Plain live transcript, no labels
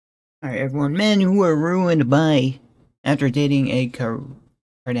Alright, everyone. Men who are ruined by after dating a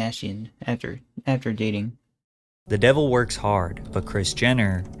Kardashian. After dating. The devil works hard, but Kris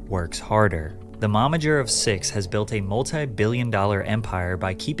Jenner works harder. The momager of 6 has built a multi-billion-dollar empire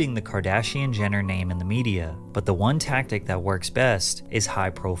by keeping the Kardashian-Jenner name in the media, but the one tactic that works best is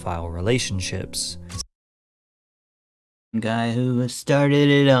high-profile relationships. Guy who started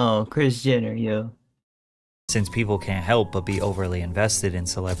it all, Kris Jenner, yo. Since people can't help but be overly invested in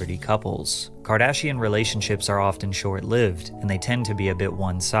celebrity couples, Kardashian relationships are often short-lived, and they tend to be a bit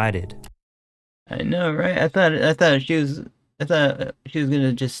one-sided. I know, right? I thought she was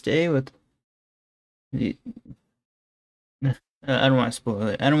gonna just stay with the. I don't want to spoil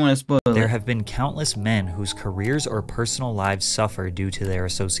it. I don't want to spoil it. There have been countless men whose careers or personal lives suffer due to their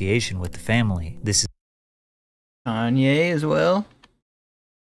association with the family. This is Kanye as well.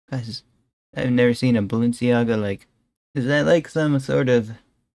 Guys, I've never seen a Balenciaga like. Is that like some sort of?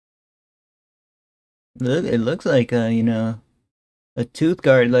 Look, it looks like a tooth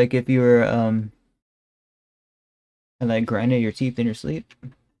guard. Like if you were like grinding your teeth in your sleep.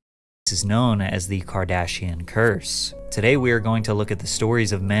 This is known as the Kardashian curse. Today we are going to look at the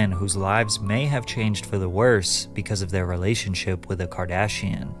stories of men whose lives may have changed for the worse because of their relationship with a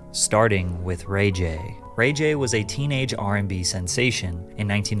Kardashian, starting with Ray J. Ray J was a teenage R&B sensation. In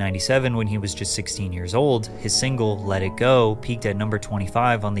 1997, when he was just 16 years old, his single, Let It Go, peaked at number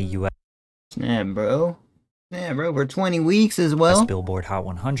 25 on the US Snap, bro. Snap, bro. For 20 weeks as well. Billboard Hot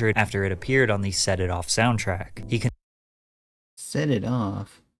 100 after it appeared on the Set It Off soundtrack. He Set it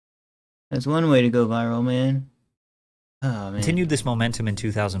off. That's one way to go viral, man. Oh, man. Continued this momentum in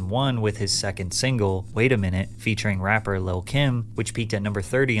 2001 with his second single, Wait a Minute, featuring rapper Lil Kim, which peaked at number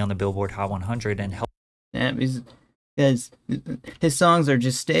 30 on the Billboard Hot 100 and helped. Snap, because his songs are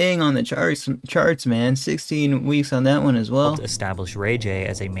just staying on the charts, man. 16 weeks on that one as well. Establish Ray J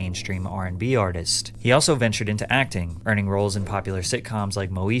as a mainstream R&B artist. He also ventured into acting, earning roles in popular sitcoms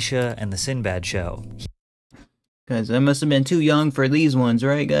like Moesha and The Sinbad Show. Guys, I must have been too young for these ones,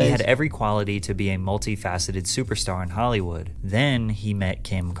 right, guys? He had every quality to be a multifaceted superstar in Hollywood. Then he met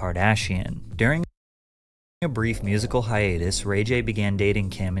Kim Kardashian. During a brief musical hiatus, Ray J began dating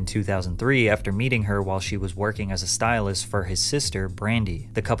Kim in 2003 after meeting her while she was working as a stylist for his sister, Brandy.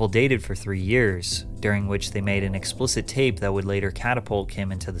 The couple dated for 3 years, during which they made an explicit tape that would later catapult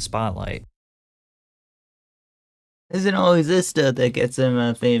Kim into the spotlight. Isn't always this stuff that gets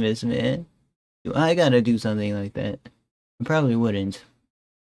them famous, man. I gotta do something like that. I probably wouldn't.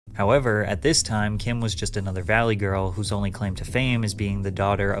 However, at this time, Kim was just another Valley girl whose only claim to fame is being the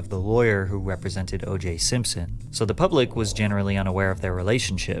daughter of the lawyer who represented O.J. Simpson, so the public was generally unaware of their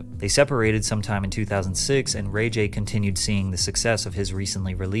relationship. They separated sometime in 2006, and Ray J continued seeing the success of his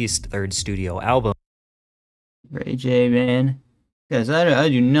recently released third studio album. Ray J, man. Guys, I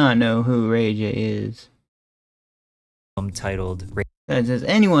do not know who Ray J is. Titled Guys, has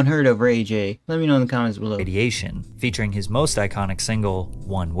anyone heard of Ray J? Let me know in the comments below. Radiation, featuring his most iconic single,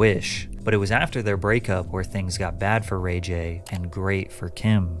 One Wish. But it was after their breakup where things got bad for Ray J and great for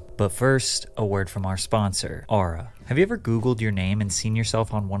Kim. But first, a word from our sponsor, Aura. Have you ever Googled your name and seen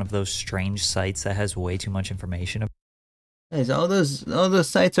yourself on one of those strange sites that has way too much information? Guys, all those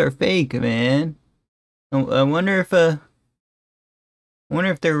sites are fake, man. I wonder if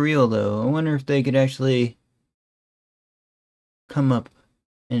they're real though. I wonder if they could actually come up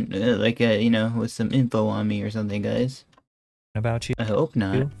and with some info on me or something, guys. About you? I hope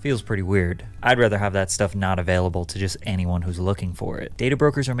not. Feels pretty weird. I'd rather have that stuff not available to just anyone who's looking for it. Data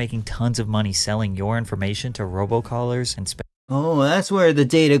brokers are making tons of money selling your information to robocallers and oh, that's where the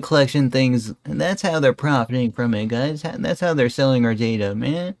data collection things, that's how they're profiting from it, guys. That's how they're selling our data,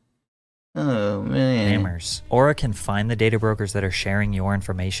 man. Oh, man. Spammers. Aura can find the data brokers that are sharing your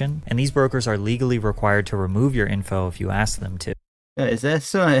information, and these brokers are legally required to remove your info if you ask them to. Guys,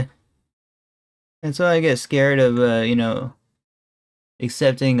 that's why I get scared of,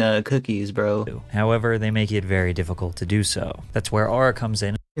 accepting cookies, bro. However, they make it very difficult to do so. That's where Aura comes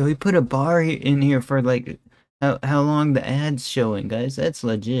in. Yeah, we put a bar in here for like how long the ad's showing, guys. That's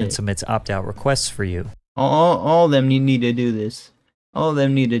legit. And submits opt-out requests for you. All of them need to do this. All of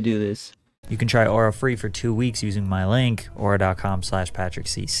them need to do this. You can try Aura free for 2 weeks using my link,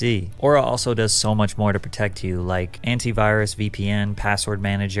 aura.com/PatrickCC. Aura also does so much more to protect you, like antivirus, VPN, password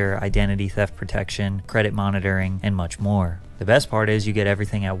manager, identity theft protection, credit monitoring, and much more. The best part is you get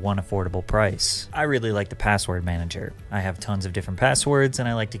everything at one affordable price. I really like the password manager. I have tons of different passwords and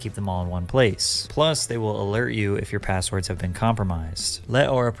I like to keep them all in one place. Plus, they will alert you if your passwords have been compromised. Let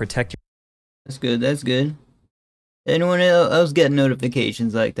Aura protect you. That's good, that's good. Anyone else get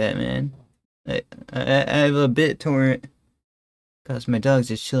notifications like that, man? I have a BitTorrent Cause my dog's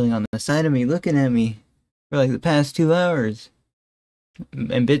just chilling on the side of me, looking at me for like the past 2 hours.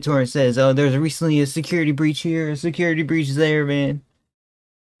 And BitTorrent says, "Oh, there's recently a security breach here, a security breach there, man."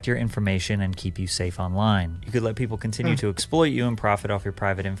 Your information and keep you safe online. You could let people continue to exploit you and profit off your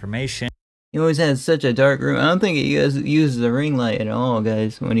private information. He always has such a dark room. I don't think he uses a ring light at all,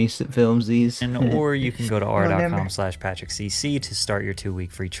 guys, when he films these. Or you can go to aura.com/PatrickCC to start your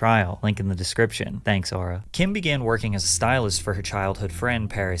 2-week free trial. Link in the description. Thanks, Aura. Kim began working as a stylist for her childhood friend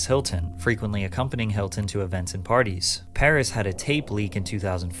Paris Hilton, frequently accompanying Hilton to events and parties. Paris had a tape leak in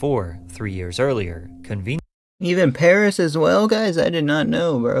 2004, 3 years earlier. Even Paris as well, guys? I did not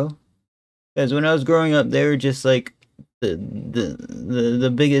know, bro. Because when I was growing up, they were just like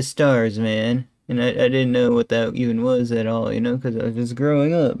the biggest stars, man. And I didn't know what that even was at all, you know, because I was just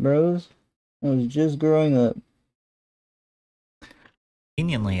growing up, bros. I was just growing up.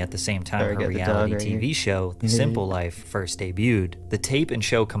 Conveniently, at the same time, her reality TV show, The Simple Life, first debuted. The tape and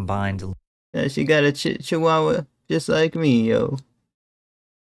show combined. Yeah, she got a chihuahua just like me, yo.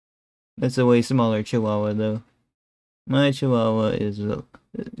 That's a way smaller chihuahua, though. My chihuahua is...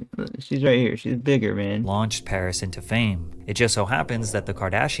 she's right here. She's bigger, man. Launched Paris into fame. It just so happens that the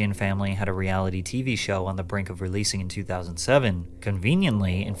Kardashian family had a reality TV show on the brink of releasing in 2007.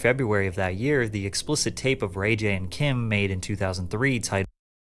 Conveniently, in February of that year, the explicit tape of Ray J and Kim made in 2003 titled...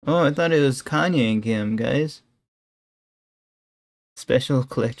 Oh, I thought it was Kanye and Kim, guys. Special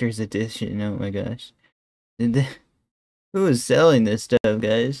collector's edition. Oh my gosh. Who is selling this stuff,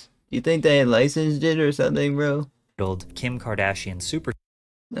 guys? Do you think they had licensed it or something, bro? Kim Kardashian Super,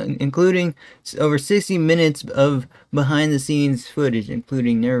 including over 60 minutes of behind-the-scenes footage,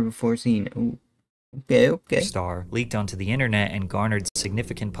 including never before seen. Ooh. Okay. Star leaked onto the internet and garnered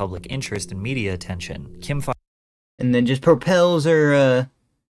significant public interest and media attention. Kim and then just propels her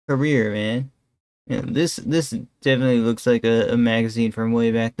career, man. Yeah, this definitely looks like a magazine from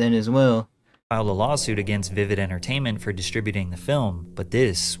way back then as well. Filed a lawsuit against Vivid Entertainment for distributing the film, but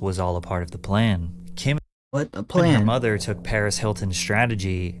this was all a part of the plan. Kim What a plan. And her mother took Paris Hilton's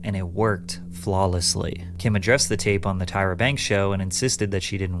strategy, and it worked flawlessly. Kim addressed the tape on the Tyra Banks show and insisted that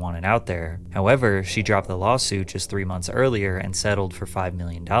she didn't want it out there. However, she dropped the lawsuit just 3 months earlier and settled for $5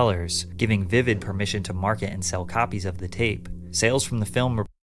 million, giving Vivid permission to market and sell copies of the tape. Sales from the film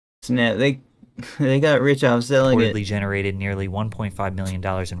Snap, they got rich off selling it. Reportedly generated nearly $1.5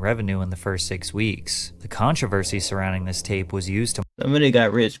 million in revenue in the first 6 weeks. The controversy surrounding this tape was used to... Somebody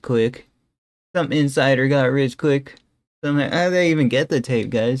got rich quick. Some insider got rich quick. Somehow, how did they even get the tape,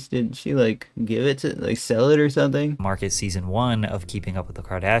 guys? Did she, like, give it to, like, sell it or something? Market season 1 of Keeping Up with the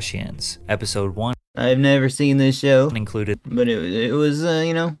Kardashians. Episode 1. I've never seen this show. Included. But it was,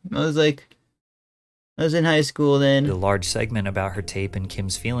 you know, I was in high school then. A large segment about her tape and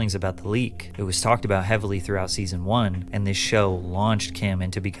Kim's feelings about the leak. It was talked about heavily throughout season 1, and this show launched Kim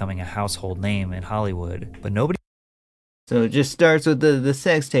into becoming a household name in Hollywood. But nobody... So it just starts with the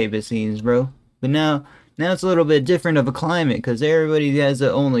sex tape, it seems, bro. But now it's a little bit different of a climate, because everybody has the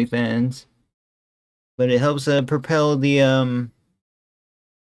OnlyFans. But it helps propel the,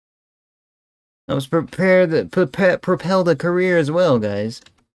 helps propel the career as well, guys.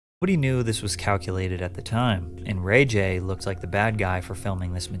 Nobody knew this was calculated at the time, and Ray J looked like the bad guy for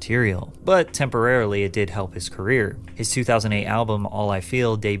filming this material. But temporarily, it did help his career. His 2008 album, All I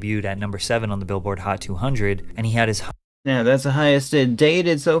Feel, debuted at number 7 on the Billboard Hot 200, and he had his... Yeah, that's the highest it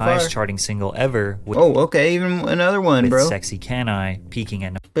dated so far. Highest charting single ever. Oh, okay, even another one, bro. Sexy Can I, peaking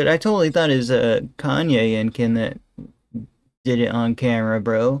at... But I totally thought it was Kanye and Kim that did it on camera,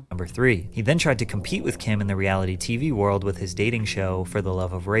 bro. Number 3. He then tried to compete with Kim in the reality TV world with his dating show For the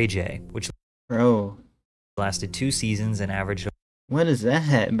Love of Ray J, which lasted 2 seasons and averaged... What is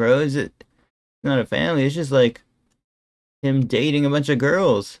that, bro? Is it not a family? It's just like him dating a bunch of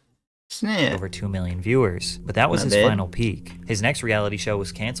girls. Snap. Over 2 million viewers, but that was his final peak. His next reality show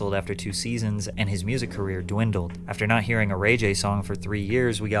was canceled after 2 seasons, and his music career dwindled. After not hearing a Ray J song for 3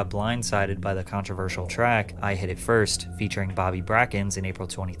 years, we got blindsided by the controversial track I Hit It First, featuring Bobby Brackens in April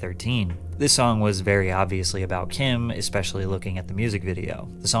 2013. This song was very obviously about Kim, especially looking at the music video.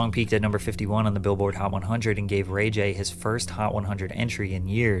 The song peaked at number 51 on the Billboard Hot 100 and gave Ray J his first Hot 100 entry in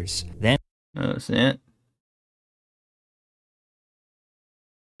years. Then... Oh, snap.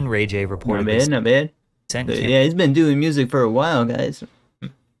 Ray J reported not bad. Yeah, he's been doing music for a while, guys.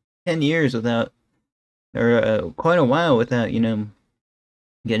 10 years without, or quite a while without, you know,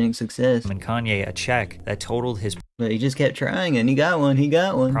 getting success. And Kanye a check that totaled his... But he just kept trying, and he got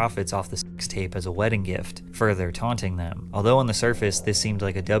one. Profits off the sex tape as a wedding gift, further taunting them. Although on the surface this seemed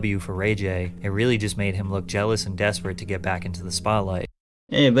like a W for Ray J, it really just made him look jealous and desperate to get back into the spotlight.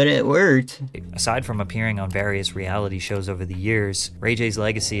 Hey, but it worked. Aside from appearing on various reality shows over the years, Ray J's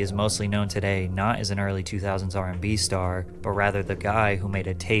legacy is mostly known today not as an early 2000s R&B star, but rather the guy who made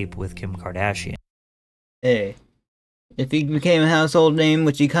a tape with Kim Kardashian. Hey, if he became a household name,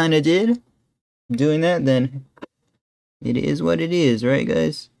 which he kind of did, doing that, then it is what it is, right,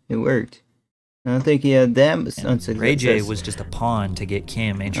 guys? It worked. I don't think he had that unsuccessful. Ray J was just a pawn to get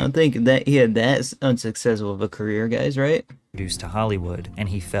Kim I don't think that he had that unsuccessful of a career, guys, right? Introduced to Hollywood, and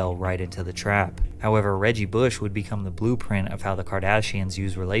he fell right into the trap. However, Reggie Bush would become the blueprint of how the Kardashians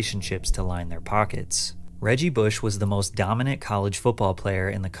use relationships to line their pockets. Reggie Bush was the most dominant college football player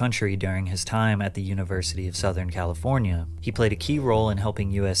in the country during his time at the University of Southern California. He played a key role in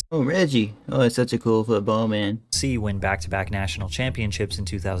helping USC Oh, Reggie. Oh, that's such a cool football, man. win back-to-back national championships in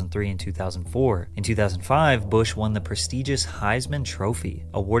 2003 and 2004. In 2005, Bush won the prestigious Heisman Trophy,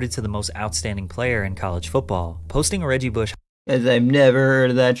 awarded to the most outstanding player in college football. Posting a Reggie Bush Guys, I've never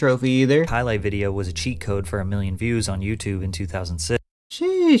heard of that trophy either. highlight video was a cheat code for 1 million views on YouTube in 2006.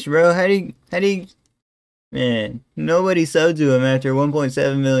 Sheesh, bro. How do you... Man, nobody subbed to him after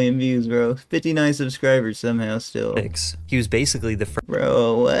 1.7 million views, bro. 59 subscribers somehow still. He was basically the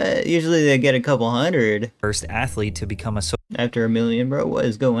Bro, what? Usually they get a couple hundred first athlete to become a after 1 million, bro. What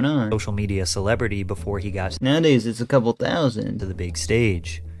is going on? social media celebrity before he got Nowadays, it's a couple thousand. to the big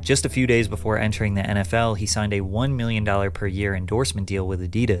stage. Just a few days before entering the NFL, he signed a $1 million per year endorsement deal with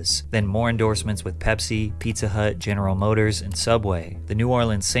Adidas, then more endorsements with Pepsi, Pizza Hut, General Motors, and Subway. The New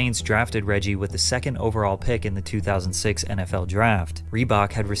Orleans Saints drafted Reggie with the second overall pick in the 2006 NFL Draft.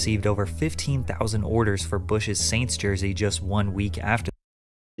 Reebok had received over 15,000 orders for Bush's Saints jersey just 1 week after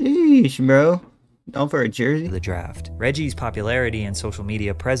Sheesh, bro. All for a jersey? the draft. Reggie's popularity and social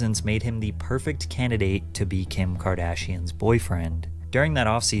media presence made him the perfect candidate to be Kim Kardashian's boyfriend. During that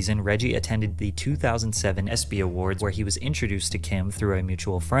offseason, Reggie attended the 2007 ESPY Awards where he was introduced to Kim through a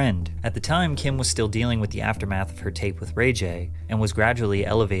mutual friend. At the time, Kim was still dealing with the aftermath of her tape with Ray J and was gradually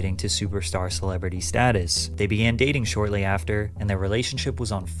elevating to superstar celebrity status. They began dating shortly after, and their relationship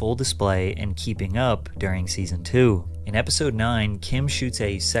was on full display and keeping up during season 2. In episode 9, Kim shoots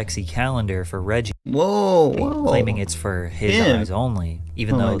a sexy calendar for Reggie, Whoa. claiming it's for his Kim. eyes only,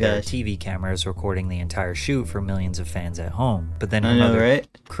 even Oh my though there are gosh. TV cameras recording the entire shoot for millions of fans at home. But then I her know, mother, right?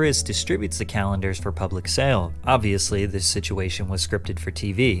 Chris, distributes the calendars for public sale. Obviously, this situation was scripted for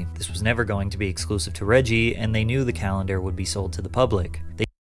TV. This was never going to be exclusive to Reggie, and they knew the calendar would be sold to the public.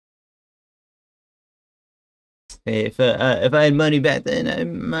 Hey, if I had money back then, I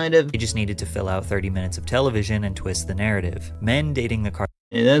might have... They just needed to fill out 30 minutes of television and twist the narrative. Men dating the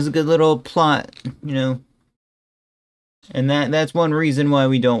Yeah, that was a good little plot, you know. And that's one reason why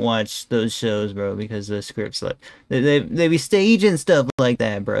we don't watch those shows, bro, because the scripts, like, they be staging stuff like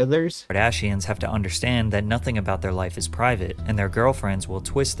that, brothers. Kardashians have to understand that nothing about their life is private, and their girlfriends will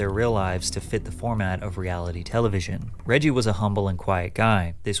twist their real lives to fit the format of reality television. Reggie was a humble and quiet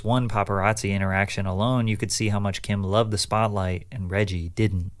guy. This one paparazzi interaction alone, you could see how much Kim loved the spotlight and Reggie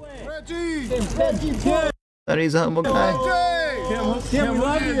didn't. Thought he's a humble guy.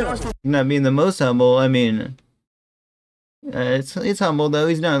 Not being the most humble, I mean... it's humble though.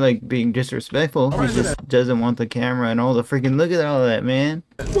 He's not like being disrespectful. He just doesn't want the camera and all the freaking look at all of that, man.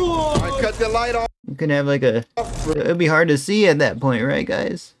 I cut the light off. You can have like a... It'd be hard to see at that point, right,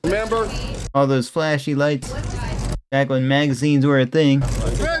 guys? Remember? All those flashy lights. Back when magazines were a thing.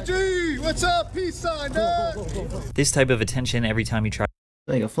 Reggie, what's up? Peace sign, dog. This type of attention every time you try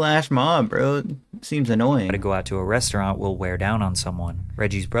Like a flash mob, bro. It seems to annoying. go out to a restaurant will wear down on someone.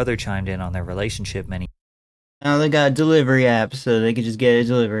 Reggie's brother chimed in on their relationship many Now they got delivery apps, so they can just get it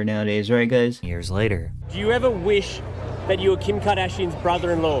delivered nowadays, right, guys? years later. Do you ever wish that you were Kim Kardashian's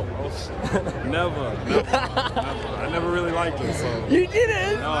brother-in-law? Never. I never really liked it, so. You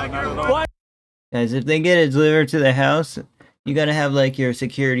didn't? No, not at all. Why? Guys, if they get it delivered to the house, you gotta have like your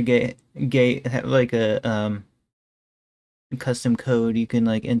security gate have like a custom code you can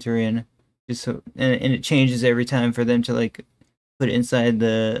like enter in, just so and it changes every time for them to like put it inside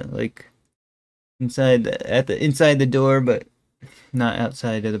the inside the door, but not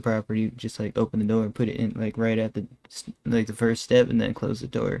outside of the property. Just like open the door and put it in like right at the first step, and then close the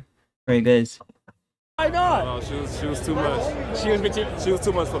door. Right, guys? Why not? No, she was too much. She was with you. She was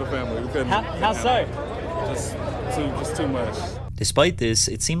too much for the family. We couldn't. How so? Just too much. Despite this,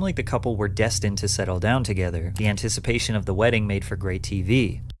 it seemed like the couple were destined to settle down together. The anticipation of the wedding made for great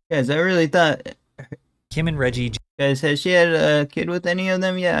TV. Guys, I really thought. Kim and Reggie Guys, has she had a kid with any of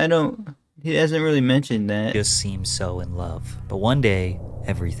them yet? I don't He hasn't really mentioned that. Just seemed so in love. But one day,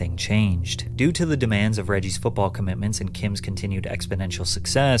 everything changed. Due to the demands of Reggie's football commitments and Kim's continued exponential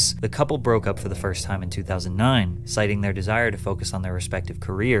success, the couple broke up for the first time in 2009, citing their desire to focus on their respective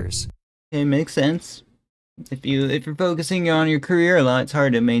careers. It makes sense. If you're focusing on your career a lot, it's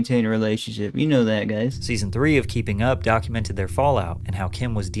hard to maintain a relationship. You know that, guys. Season 3 of Keeping Up documented their fallout and how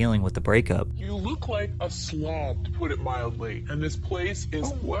Kim was dealing with the breakup. You look like a slob, to put it mildly. And this place is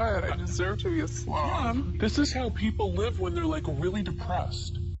what? I deserve to be a slob. This is how people live when they're like really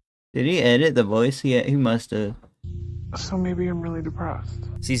depressed. Did he edit the voice? He must have. So maybe I'm really depressed.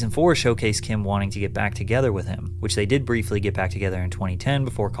 Season 4 showcased Kim wanting to get back together with him, which they did briefly get back together in 2010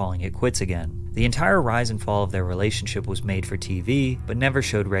 before calling it quits again. The entire rise and fall of their relationship was made for TV, but never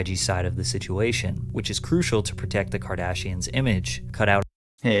showed Reggie's side of the situation, which is crucial to protect the Kardashians' image. Cut out.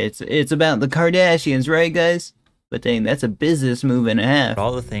 Hey, it's about the Kardashians, right, guys? But dang, that's a business move and a half.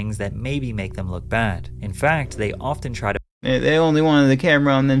 All the things that maybe make them look bad. In fact, they often try to They only wanted the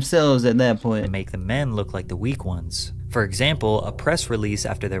camera on themselves at that point. make the men look like the weak ones. For example, a press release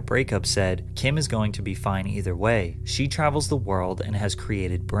after their breakup said, Kim is going to be fine either way. She travels the world and has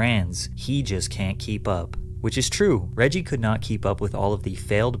created brands. He just can't keep up. Which is true. Reggie could not keep up with all of the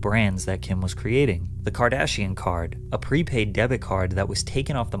failed brands that Kim was creating. The Kardashian card, a prepaid debit card that was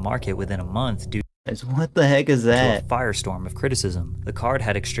taken off the market within a month due What the heck is to a that? firestorm of criticism. The card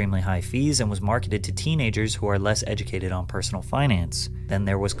had extremely high fees and was marketed to teenagers who are less educated on personal finance. Then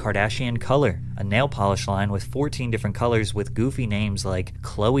there was Kardashian Color, a nail polish line with 14 different colors with goofy names like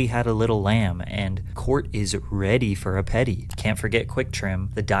Chloe Had a Little Lamb and Court is Ready for a Petty. Can't forget Quick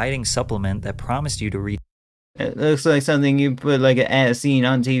Trim, the dieting supplement that promised you to reach It looks like something you put like an ad scene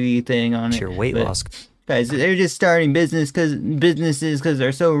on TV thing on it. your weight But, loss. guys, they're just starting businesses because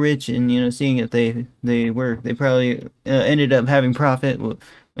they're so rich, and seeing if they probably ended up having profit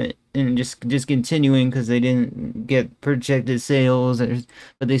and just continuing because they didn't get projected sales,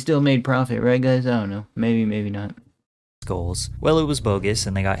 but they still made profit, right, guys? I don't know, maybe not. Goals. Well, it was bogus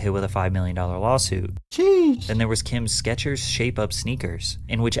and they got hit with a $5 million lawsuit. Jeez. Then there was Kim's Skechers Shape Up sneakers,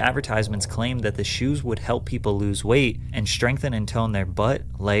 in which advertisements claimed that the shoes would help people lose weight and strengthen and tone their butt,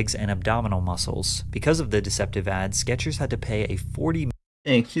 legs, and abdominal muscles. Because of the deceptive ads, Skechers had to pay a $40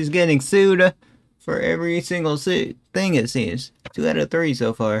 Dang, she's getting sued for every single thing, it seems. 2 out of 3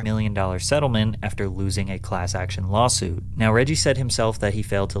 so far. million settlement after losing a class action lawsuit. Now, Reggie said himself that he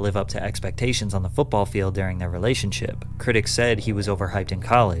failed to live up to expectations on the football field during their relationship. Critics said he was overhyped in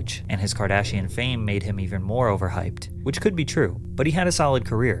college, and his Kardashian fame made him even more overhyped, which could be true, but he had a solid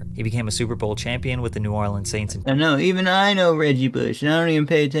career. He became a Super Bowl champion with the New Orleans Saints in I know, even I know Reggie Bush, and I don't even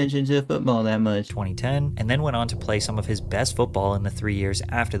pay attention to football that much. 2010, and then went on to play some of his best football in the 3 years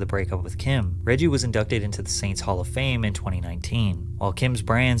after the breakup with Kim. Reggie was inducted into the Saints Hall of Fame in 2019. While Kim's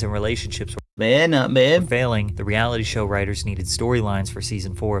brands and relationships Bad, not were bad. failing, the reality show writers needed storylines for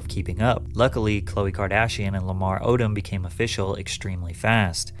season 4 of Keeping Up. Luckily, Khloe Kardashian and Lamar Odom became official extremely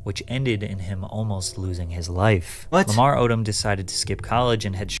fast, which ended in him almost losing his life. What? Lamar Odom decided to skip college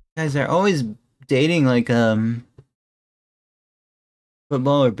and head Guys, they're always dating like football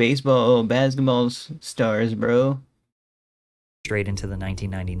or baseball or basketball stars, bro. straight into the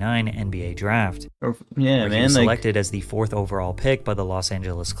 1999 NBA draft, Or yeah, where he man, was like selected as the 4th overall pick by the Los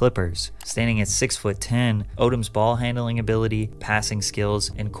Angeles Clippers. Standing at 6'10", Odom's ball handling ability, passing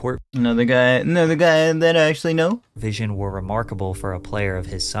skills, and court another guy that I actually know. vision were remarkable for a player of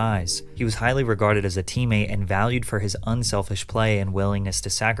his size. He was highly regarded as a teammate and valued for his unselfish play and willingness to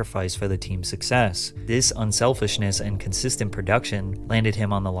sacrifice for the team's success. This unselfishness and consistent production landed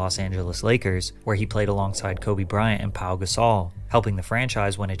him on the Los Angeles Lakers, where he played alongside Kobe Bryant and Pau Gasol, helping the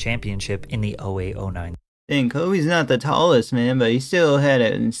franchise win a championship in the 08-09 Dang, Kobe's not the tallest, man, but he still had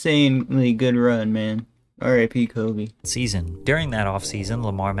an insanely good run, man. R.I.P. Kobe. season. During that offseason,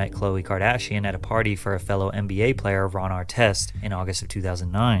 Lamar met Khloe Kardashian at a party for a fellow NBA player, Ron Artest, in August of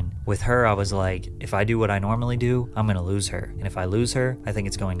 2009. With her, I was like, if I do what I normally do, I'm gonna lose her. And if I lose her, I think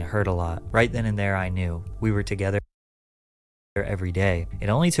it's going to hurt a lot. Right then and there, I knew. We were together every day. It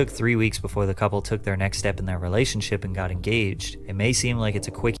only took 3 weeks before the couple took their next step in their relationship and got engaged. It may seem like it's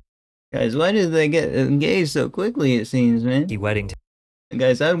a quick Guys, why did they get engaged so quickly, it seems, man? wedding to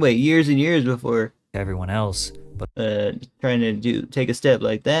Guys, I'd wait years and years before everyone else, but trying to take a step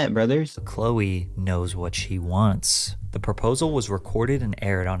like that, brothers. Khloe knows what she wants. The proposal was recorded and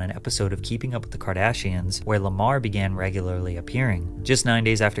aired on an episode of Keeping Up with the Kardashians, where Lamar began regularly appearing. Just 9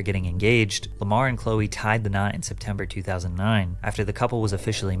 days after getting engaged, Lamar and Khloe tied the knot in September 2009. After the couple was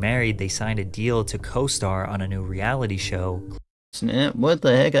officially married, they signed a deal to co-star on a new reality show, Snap, what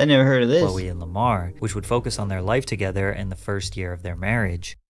the heck? I never heard of this. Khloe and Lamar, which would focus on their life together and the first year of their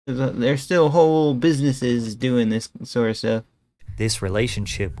marriage. There's still whole businesses doing this sort of stuff. This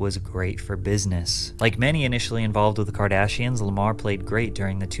relationship was great for business. Like many initially involved with the Kardashians, Lamar played great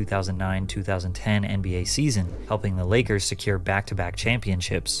during the 2009-2010 NBA season, helping the Lakers secure back-to-back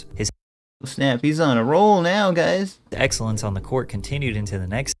championships. His Snap, he's on a roll now, guys. excellence on the court continued into the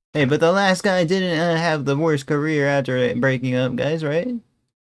next Hey, but the last guy didn't have the worst career after breaking up, guys, right?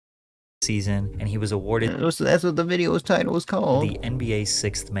 season, and he was awarded That's what the video's title was called. the NBA's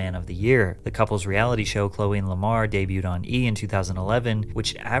Sixth Man of the Year. The couple's reality show, Chloe and Lamar, debuted on E! In 2011,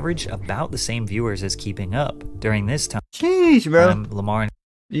 which averaged about the same viewers as Keeping Up. During this time, Sheesh, bro. Lamar and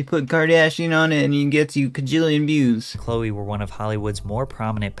You put Kardashian on it and you get you cajillion views. Chloe were one of Hollywood's more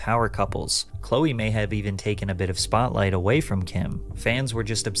prominent power couples. Chloe may have even taken a bit of spotlight away from Kim. Fans were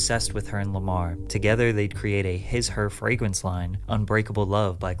just obsessed with her and Lamar. Together, they'd create a his-her fragrance line, Unbreakable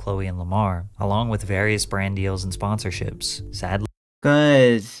Love by Chloe and Lamar, along with various brand deals and sponsorships. Sadly,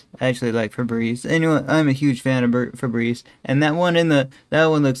 Guys, I actually like Febreze. Anyway, I'm a huge fan of Febreze, and that one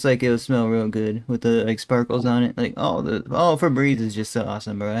looks like it'll smell real good with the like sparkles on it. Like all Febreze is just so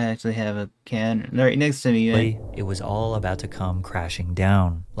awesome, bro. I actually have a can right next to me. it was all about to come crashing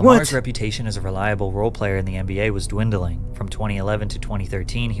down. Lamar's What? reputation as a reliable role player in the NBA was dwindling. From 2011 to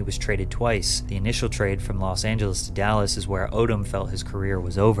 2013, he was traded twice. The initial trade from Los Angeles to Dallas is where Odom felt his career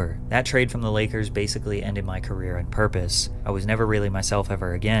was over. That trade from the Lakers basically ended my career and purpose. I was never really myself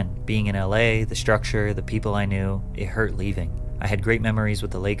ever again. Being in LA, the structure, the people I knew, it hurt leaving. I had great memories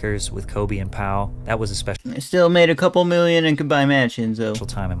with the Lakers, with Kobe and Pau. That was a special I still made a couple million and could buy mansions, though.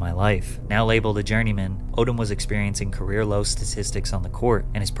 time in my life. Now labeled a journeyman, Odom was experiencing career low statistics on the court,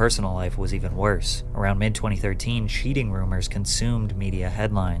 and his personal life was even worse. Around mid-2013, cheating rumors consumed media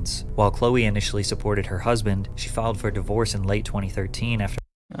headlines. While Chloe initially supported her husband, she filed for divorce in late 2013 after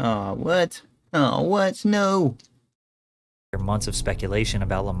Oh, what? Oh, what? No. months of speculation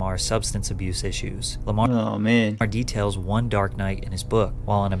about Lamar's substance abuse issues. Lamar Oh, man. details one dark night in his book.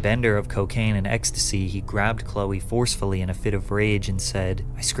 While on a bender of cocaine and ecstasy, he grabbed Chloe forcefully in a fit of rage and said,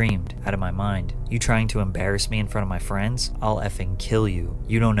 "I screamed, out of my mind. You trying to embarrass me in front of my friends? I'll effing kill you.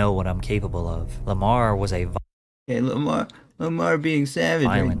 You don't know what I'm capable of." Lamar was a Hey, Lamar being savage.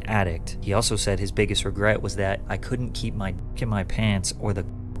 violent addict. He also said his biggest regret was that I couldn't keep my dick in my pants or the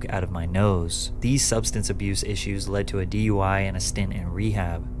out of my nose. These substance abuse issues led to a DUI and a stint in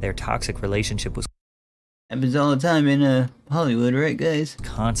rehab. Their toxic relationship was Happens all the time in Hollywood, right, guys?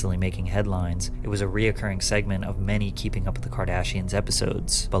 constantly making headlines. It was a reoccurring segment of many Keeping Up with the Kardashians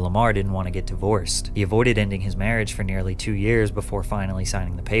episodes. But Lamar didn't want to get divorced. He avoided ending his marriage for nearly 2 years before finally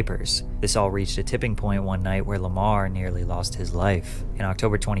signing the papers. This all reached a tipping point one night where Lamar nearly lost his life. In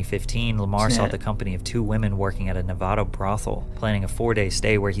October 2015, Lamar sought the company of 2 women working at a Nevada brothel, planning a 4-day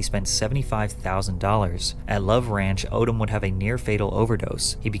stay where he spent $75,000. At Love Ranch, Odom would have a near-fatal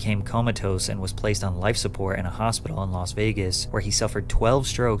overdose. He became comatose and was placed on life support in a hospital in Las Vegas, where he suffered 12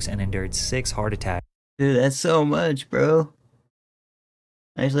 strokes and endured 6 heart attacks. Dude, that's so much, bro.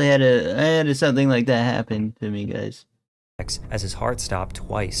 I actually had something like that happen to me, guys. As his heart stopped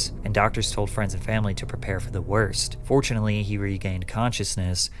twice, and doctors told friends and family to prepare for the worst. Fortunately, he regained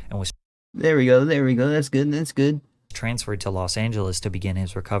consciousness and was There we go. That's good. transferred to Los Angeles to begin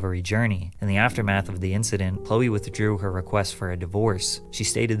his recovery journey. In the aftermath of the incident, Chloe withdrew her request for a divorce. She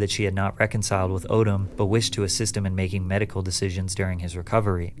stated that she had not reconciled with Odom, but wished to assist him in making medical decisions during his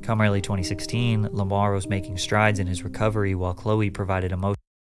recovery. Come early 2016, Lamar was making strides in his recovery while Chloe provided emotional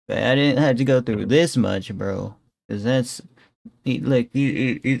I didn't have to go through this much, bro. Cause that's he's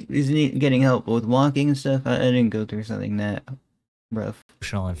getting help with walking and stuff. I didn't go through something that rough.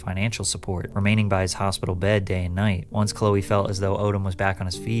 and financial support, remaining by his hospital bed day and night. Once Chloe felt as though Odom was back on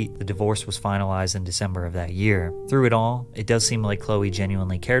his feet, the divorce was finalized in December of that year. Through it all, it does seem like Chloe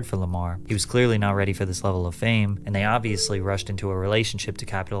genuinely cared for Lamar. He was clearly not ready for this level of fame, and they obviously rushed into a relationship to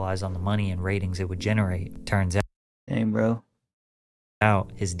capitalize on the money and ratings it would generate. Turns Dang, bro.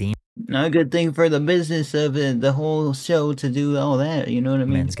 out, his demons Not a good thing for the business of the whole show to do all that, you know what I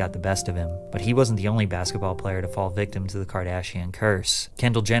mean? got the best of him. But he wasn't the only basketball player to fall victim to the Kardashian curse.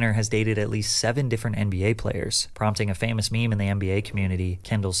 Kendall Jenner has dated at least 7 different NBA players, prompting a famous meme in the NBA community,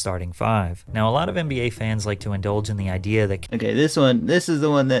 Kendall's starting 5. Now, a lot of NBA fans like to indulge in the idea that Okay, this is the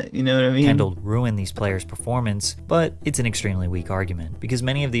one that, you know what I mean? Kendall ruined these players' performance, but it's an extremely weak argument, because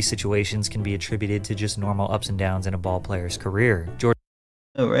many of these situations can be attributed to just normal ups and downs in a ball player's career.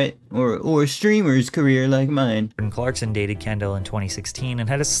 Oh, right. Or a streamer's career like mine. Jordan Clarkson dated Kendall in 2016 and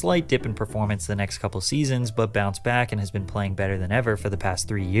had a slight dip in performance the next couple seasons, but bounced back and has been playing better than ever for the past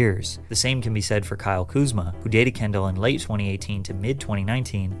 3 years. The same can be said for Kyle Kuzma, who dated Kendall in late 2018 to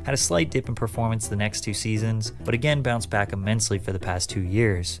mid-2019, had a slight dip in performance the next 2 seasons, but again bounced back immensely for the past 2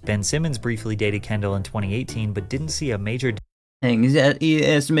 years. Ben Simmons briefly dated Kendall in 2018, but didn't see a major Dang, he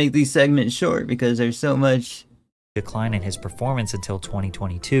has to make these segments short because there's so much decline in his performance until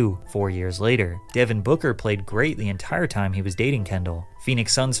 2022, 4 years later. Devin Booker played great the entire time he was dating Kendall.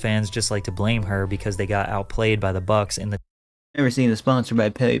 Phoenix Suns fans just like to blame her because they got outplayed by the Bucks in the Never seen a sponsor by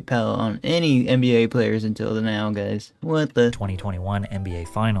PayPal on any NBA players until now, guys. What the 2021 NBA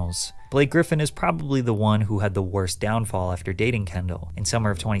Finals. Blake Griffin is probably the one who had the worst downfall after dating Kendall. In summer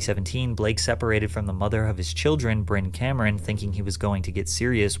of 2017, Blake separated from the mother of his children, Bryn Cameron, thinking he was going to get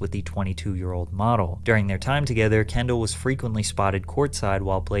serious with the 22-year-old model. During their time together, Kendall was frequently spotted courtside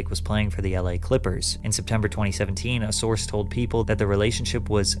while Blake was playing for the LA Clippers. In September 2017, a source told People that the relationship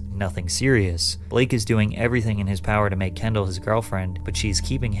was nothing serious. Blake is doing everything in his power to make Kendall his girlfriend, but she's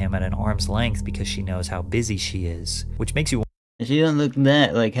keeping him at an arm's length because she knows how busy she is. Which makes you She doesn't look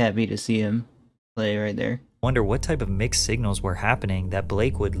that, like, happy to see him play right there. wonder what type of mixed signals were happening that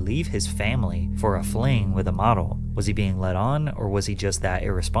Blake would leave his family for a fling with a model. Was he being led on, or was he just that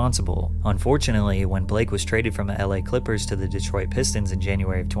irresponsible? Unfortunately, when Blake was traded from the LA Clippers to the Detroit Pistons in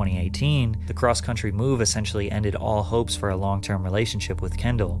January of 2018, the cross-country move essentially ended all hopes for a long-term relationship with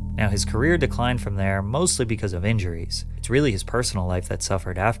Kendall. Now, his career declined from there mostly because of injuries. It's really his personal life that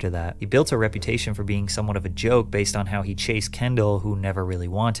suffered after that. He built a reputation for being somewhat of a joke based on how he chased Kendall, who never really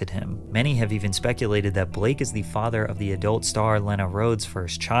wanted him. Many have even speculated that Blake is the father of the adult star Lena Rhoades'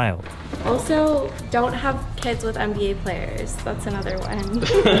 first child. Also, don't have kids with NBA players. That's another one.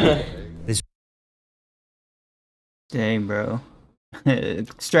 This Dang, bro.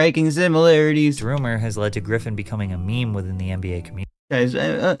 Striking similarities. rumor has led to Griffin becoming a meme within the NBA community. Guys,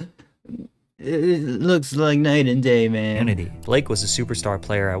 it looks like night and day, man. Blake was a superstar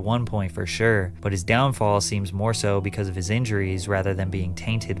player at one point for sure, but his downfall seems more so because of his injuries rather than being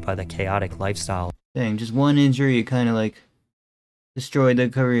tainted by the chaotic lifestyle Dang, just one injury kind of like destroyed the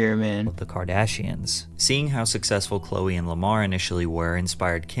career, man. of the Kardashians. Seeing how successful Khloe and Lamar initially were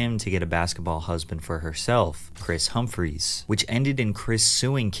inspired Kim to get a basketball husband for herself, Kris Humphries, which ended in Kris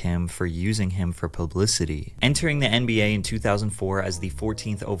suing Kim for using him for publicity. Entering the NBA in 2004 as the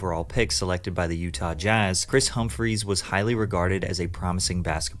 14th overall pick selected by the Utah Jazz, Kris Humphries was highly regarded as a promising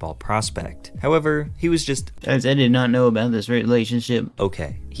basketball prospect. However, he was just Guys, I did not know about this relationship.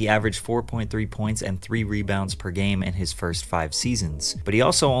 okay. He averaged 4.3 points and 3 rebounds per game in his first 5 seasons, but he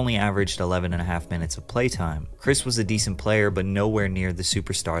also only averaged 11.5 minutes of playtime. Kris was a decent player, but nowhere near the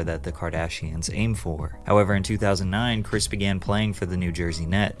superstar that the Kardashians aim for. However, in 2009, Kris began playing for the New Jersey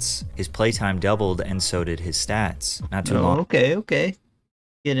Nets. His playtime doubled, and so did his stats. Not too long Okay.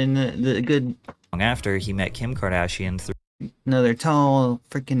 Getting the good, long after, he met Kim Kardashian through another tall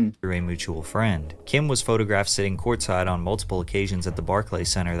freaking. a mutual friend. Kim was photographed sitting courtside on multiple occasions at the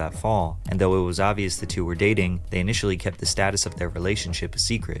Barclays Center that fall, and though it was obvious the two were dating, they initially kept the status of their relationship a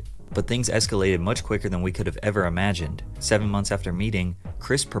secret. But things escalated much quicker than we could have ever imagined. 7 months after meeting,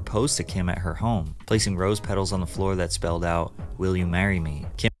 Kris proposed to Kim at her home, placing rose petals on the floor that spelled out, "Will you marry me?"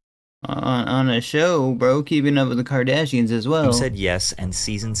 Kim On a show, bro, keeping up with the Kardashians as well. said yes, and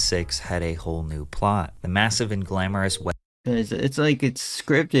season 6 had a whole new plot. The massive and glamorous Guys, it's like it's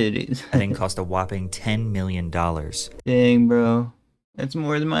scripted. wedding cost a whopping $10 million. Dang, bro. That's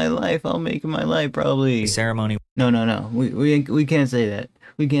more than my life. I'll make in my life, probably. The ceremony No. We can't say that.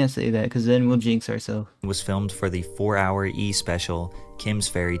 We can't say that, because then we'll jinx ourselves. was filmed for the 4-hour E! special, Kim's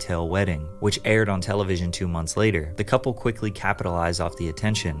Fairy Tale Wedding, which aired on television 2 months later. The couple quickly capitalized off the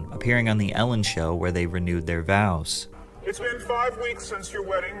attention, appearing on The Ellen Show where they renewed their vows. It's been 5 weeks since your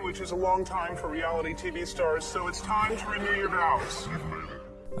wedding, which is a long time for reality TV stars, so it's time to renew your vows.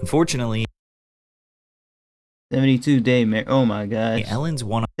 Unfortunately, 72-day marriage. Oh my gosh. Ellen's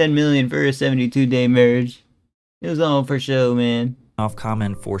one 10 million for a 72-day marriage. It was all for show, man. off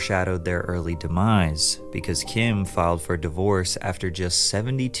comment foreshadowed their early demise, because Kim filed for divorce after just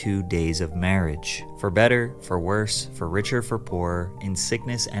 72 days of marriage. For better, for worse, for richer, for poorer, in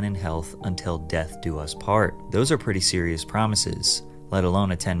sickness and in health, until death do us part. Those are pretty serious promises, let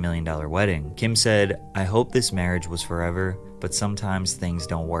alone a $10 million wedding. Kim said, "I hope this marriage was forever, but sometimes things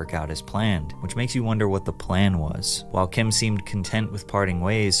don't work out as planned," which makes you wonder what the plan was. While Kim seemed content with parting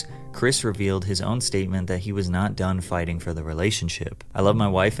ways, Kris revealed his own statement that he was not done fighting for the relationship. "I love my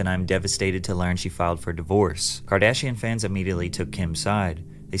wife and I'm devastated to learn she filed for divorce." Kardashian fans immediately took Kim's side.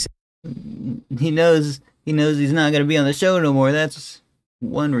 They said He knows he's not gonna be on the show no more. That's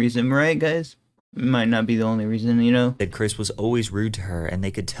one reason, right, guys? Might not be the only reason, you know? That Kris was always rude to her, and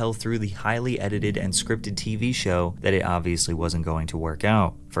they could tell through the highly edited and scripted TV show that it obviously wasn't going to work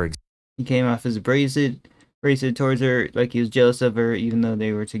out. For example, He came off as abrasive towards her, like he was jealous of her, even though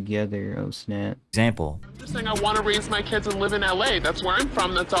they were together. Oh, snap. I'm just saying I want to raise my kids and live in LA. That's where I'm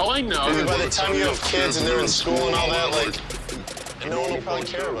from. That's all I know. By the time you have kids and they're in school and all that, like, no one will probably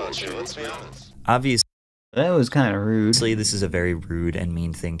care about you, let's be honest. Obviously, That was kind of rude. this is a very rude and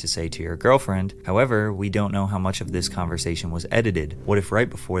mean thing to say to your girlfriend. However, we don't know how much of this conversation was edited. What if right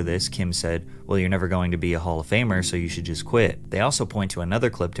before this, Kim said, well, you're never going to be a Hall of Famer, so you should just quit. They also point to another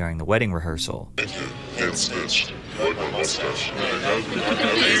clip during the wedding rehearsal. Can't snitch. Like my mustache.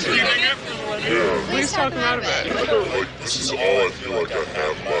 Please talk about it. Like, this is all I feel like I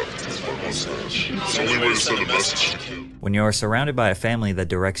have left is my mustache. It's the only way to send a message to kids. When you are surrounded by a family that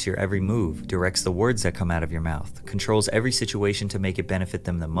directs your every move, directs the words that come out of your mouth, controls every situation to make it benefit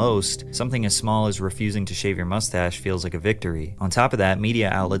them the most, something as small as refusing to shave your mustache feels like a victory. On top of that, media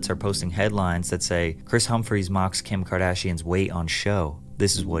outlets are posting headlines that say, Kris Humphries mocks Kim Kardashian's weight on show.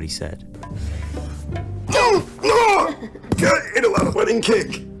 This is what he said. Ate a lot of wedding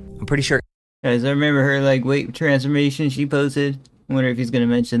cake. I'm pretty sure Guys, I remember her, like, weight transformation she posted. I wonder if he's gonna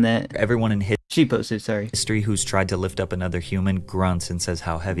mention that. everyone in She posted, sorry. history who's tried to lift up another human grunts and says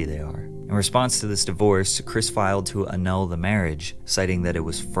how heavy they are. In response to this divorce, Kris filed to annul the marriage, citing that it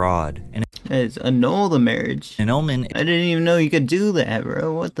was fraud. And It's annul the marriage. annulment I didn't even know you could do that,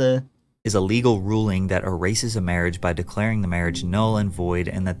 bro. What the? is a legal ruling that erases a marriage by declaring the marriage null and void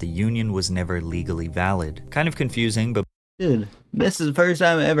and that the union was never legally valid. Kind of confusing, but Dude, this is the first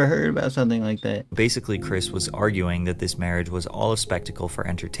time I ever heard about something like that. basically Kris was arguing that this marriage was all a spectacle for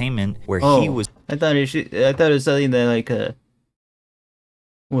entertainment, where Oh, he was I thought it was something that, like,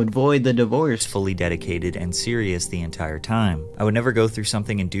 would void the divorce. fully dedicated and serious the entire time. I would never go through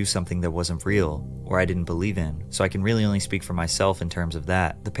something and do something that wasn't real, or I didn't believe in, so I can really only speak for myself in terms of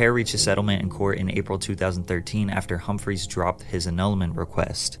that. The pair reached a settlement in court in April 2013 after Humphries dropped his annulment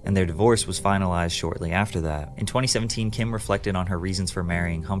request, and their divorce was finalized shortly after that. In 2017, Kim reflected on her reasons for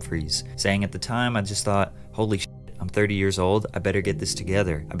marrying Humphries, saying, at the time I just thought, holy shit, I'm 30 years old, I better get this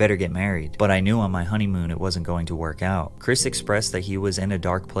together, I better get married. But I knew on my honeymoon it wasn't going to work out. Kris expressed that he was in a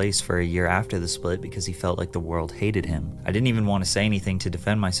dark place for a year after the split because he felt like the world hated him. I didn't even want to say anything to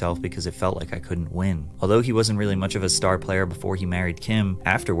defend myself because it felt like I couldn't win. Although he wasn't really much of a star player before he married Kim,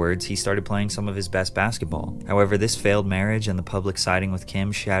 afterwards he started playing some of his best basketball. However, this failed marriage and the public siding with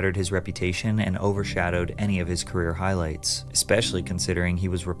Kim shattered his reputation and overshadowed any of his career highlights, especially considering he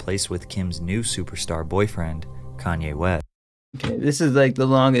was replaced with Kim's new superstar boyfriend, Kanye West. Okay, this is like the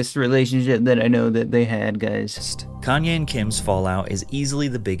longest relationship that I know that they had, guys. Kanye and Kim's fallout is easily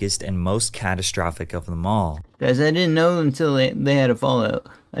the biggest and most catastrophic of them all. Guys, I didn't know until they had a fallout.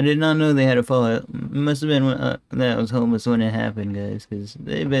 I did not know they had a fallout. It must have been when that I was homeless when it happened, guys, because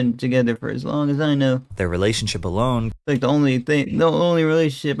they've been together for as long as I know. Their relationship alone Like the only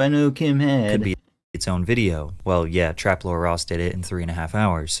relationship I know Kim had. could be its own video. Well, yeah, Trap Lord Ross did it in 3.5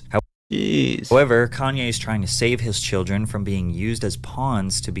 hours. Jeez. However, Kanye is trying to save his children from being used as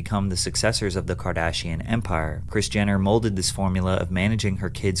pawns to become the successors of the Kardashian empire. Kris Jenner molded this formula of managing her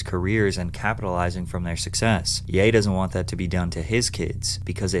kids' careers and capitalizing from their success. Ye doesn't want that to be done to his kids,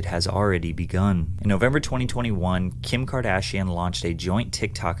 because it has already begun. In November 2021, Kim Kardashian launched a joint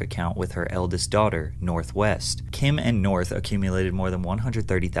TikTok account with her eldest daughter, North West. Kim and North accumulated more than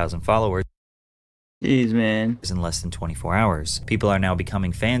 130,000 followers Jeez, man. in less than 24 hours. People are now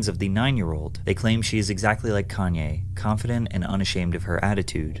becoming fans of the 9-year-old. They claim she is exactly like Kanye, confident and unashamed of her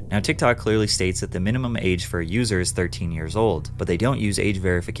attitude. Now, TikTok clearly states that the minimum age for a user is 13 years old, but they don't use age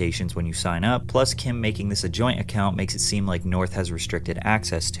verifications when you sign up, plus Kim making this a joint account makes it seem like North has restricted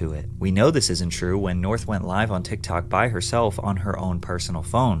access to it. We know this isn't true when North went live on TikTok by herself on her own personal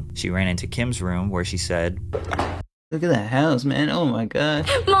phone. She ran into Kim's room where she said, Look at that house, man. Oh my god.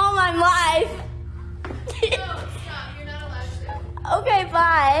 Mom, I'm live. Okay,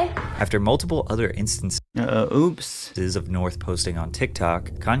 bye. after multiple other instances Oops. of North posting on TikTok,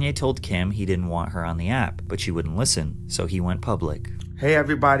 Kanye told Kim he didn't want her on the app, but she wouldn't listen, so he went public. Hey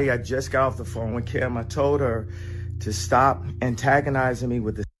everybody, I just got off the phone with Kim. I told her to stop antagonizing me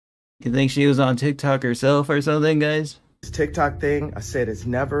with this You think she was on TikTok herself or something, guys? TikTok thing. I said it's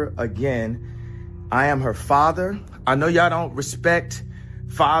never again. I am her father. I know y'all don't respect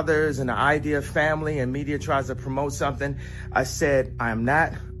fathers and the idea of family, and media tries to promote something. I said I am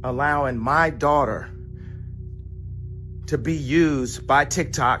not allowing my daughter to be used by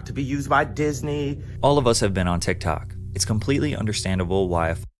TikTok, to be used by Disney. All of us have been on TikTok. It's completely understandable why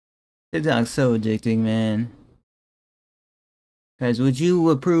a TikTok's so addicting, man. Guys, would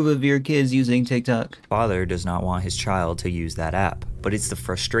you approve of your kids using TikTok? Father does not want his child to use that app. But it's the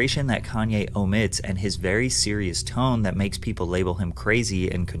frustration that Kanye omits and his very serious tone that makes people label him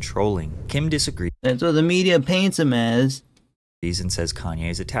crazy and controlling. Kim disagrees. That's what the media paints him as. And says Kanye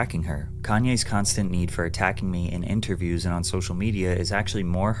is attacking her. Kanye's constant need for attacking me in interviews and on social media is actually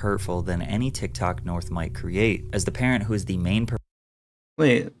more hurtful than any TikTok North might create. As the parent who is the main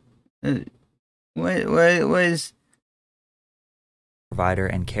Wait, what is provider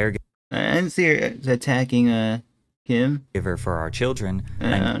and caregiver I didn't see her attacking Kim. for our children,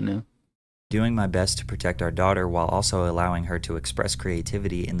 I don't know. Doing my best to protect our daughter while also allowing her to express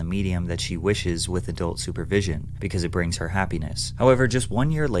creativity in the medium that she wishes with adult supervision, because it brings her happiness. However, just 1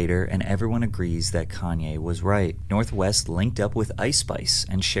 year later, and everyone agrees that Kanye was right. Northwest linked up with Ice Spice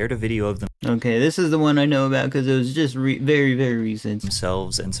and shared a video of Okay, this is the one I know about because it was just very, very recent.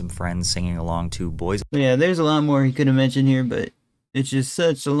 themselves and some friends singing along to Boys. But yeah, there's a lot more he could have mentioned here, but it's just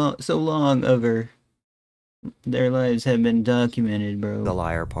so long over. Their lives have been documented, bro. The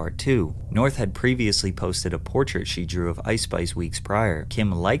Liar Part 2. North had previously posted a portrait she drew of Ice Spice weeks prior.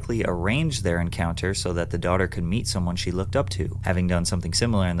 Kim likely arranged their encounter so that the daughter could meet someone she looked up to, having done something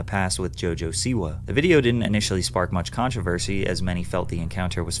similar in the past with JoJo Siwa. The video didn't initially spark much controversy, as many felt the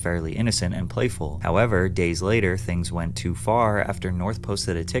encounter was fairly innocent and playful. However, days later, things went too far after North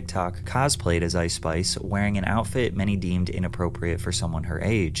posted a TikTok cosplayed as Ice Spice, wearing an outfit many deemed inappropriate for someone her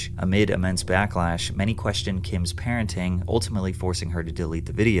age. Amid immense backlash, many questioned Kim's parenting, ultimately forcing her to delete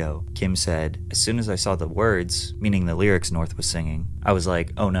the video. Kim said, "As soon as I saw the words," meaning the lyrics North was singing, "I was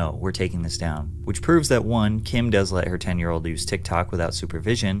like, oh no, we're taking this down." Which proves that 1, Kim does let her 10-year-old use TikTok without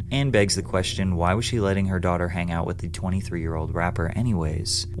supervision, and begs the question, why was she letting her daughter hang out with the 23-year-old rapper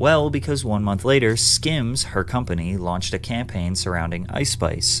anyways? Well, because 1 month later, Skims, her company, launched a campaign surrounding Ice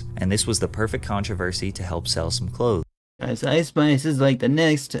Spice, and this was the perfect controversy to help sell some clothes. Guys, Ice Spice is like the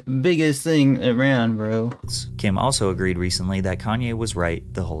next biggest thing around, bro. Kim also agreed recently that Kanye was right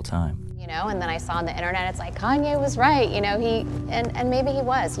the whole time. You know, and then I saw on the internet, it's like, Kanye was right, you know, and maybe he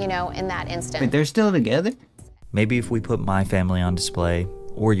was, you know, in that instant. Wait, they're still together? Maybe if we put my family on display,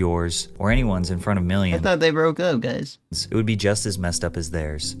 or yours, or anyone's in front of millions, I thought they broke up, guys. it would be just as messed up as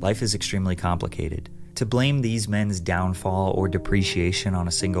theirs. Life is extremely complicated. To blame these men's downfall or depreciation on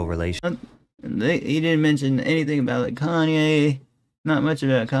a single relationship, He didn't mention anything about like Kanye. Not much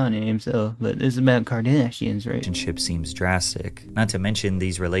about Kanye himself, but this is about Kardashians, right? relationship seems drastic. Not to mention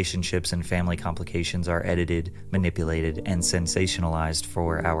these relationships and family complications are edited, manipulated, and sensationalized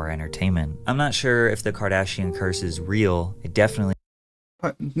for our entertainment. I'm not sure if the Kardashian curse is real. It definitely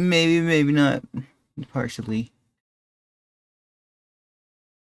Maybe not. Partially.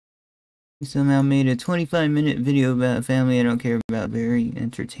 He somehow made a 25-minute video about a family I don't care about. Very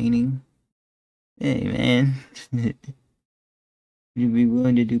entertaining. Hey, man. Would you be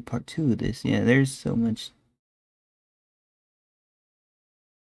willing to do part 2 of this? Yeah, there's so much.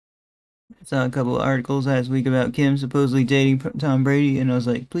 I saw a couple of articles last week about Kim supposedly dating Tom Brady, and I was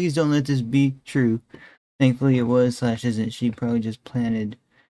like, please don't let this be true. Thankfully it was / isn't. She probably just planted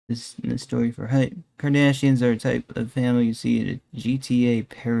this in the story for hype. Kardashians are a type of family you see in a GTA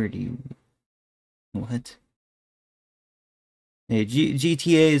parody. What? Hey,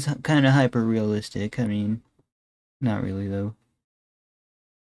 GTA is kind of hyper-realistic. I mean, not really, though.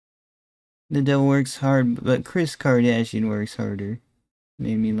 The devil works hard, but Kris Kardashian works harder.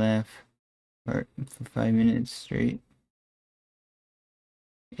 Made me laugh for 5 minutes straight.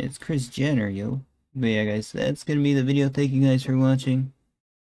 It's Kris Jenner, yo. But yeah, guys, that's gonna be the video. Thank you guys for watching.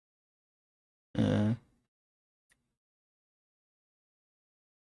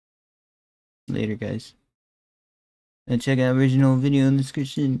 Later, guys. And check out original video in the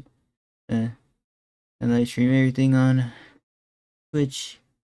description. I live stream everything on Twitch.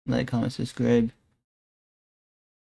 Like, comment, subscribe.